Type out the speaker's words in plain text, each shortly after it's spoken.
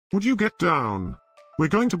Would you get down? We're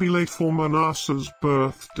going to be late for Manassé's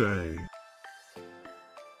birthday.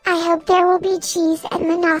 I hope there will be cheese at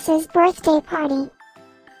Manassé's birthday party.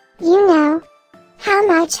 You know how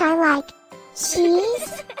much I like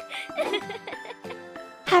cheese.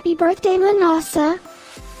 Happy birthday, Manassé.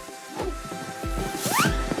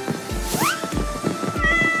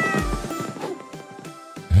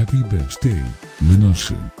 Happy birthday,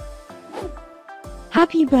 Manassé.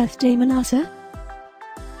 Happy birthday, Manassé.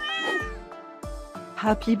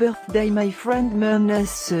 Happy birthday, my friend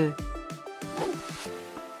Manassé.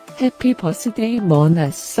 Happy birthday,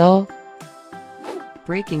 Manassé.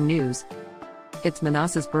 Breaking news. It's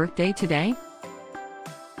Manassé's birthday today.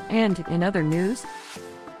 And in other news,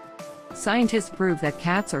 scientists prove that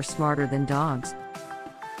cats are smarter than dogs.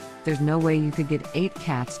 There's no way you could get 8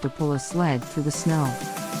 cats to pull a sled through the snow.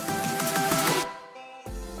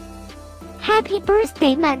 Happy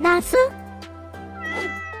birthday, Manassé.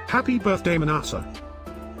 Happy birthday, Manassé.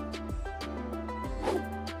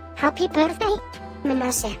 Happy birthday,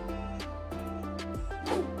 Manassé.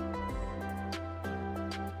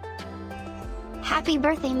 Happy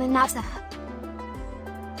birthday, Manassé.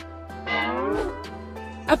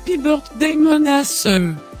 Happy birthday,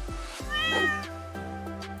 Manassé.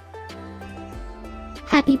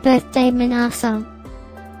 Happy birthday, Manassé.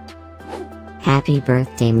 Happy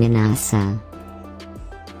birthday, Manassé.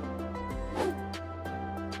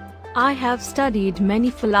 I have studied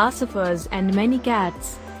many philosophers and many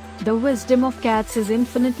cats. The wisdom of cats is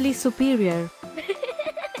infinitely superior.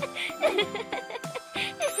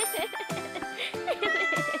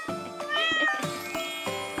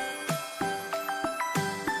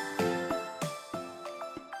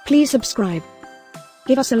 Please subscribe,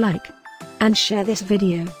 give us a like, and share this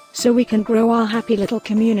video, so we can grow our happy little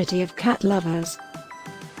community of cat lovers.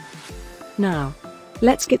 Now,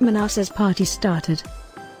 let's get Manassé's party started.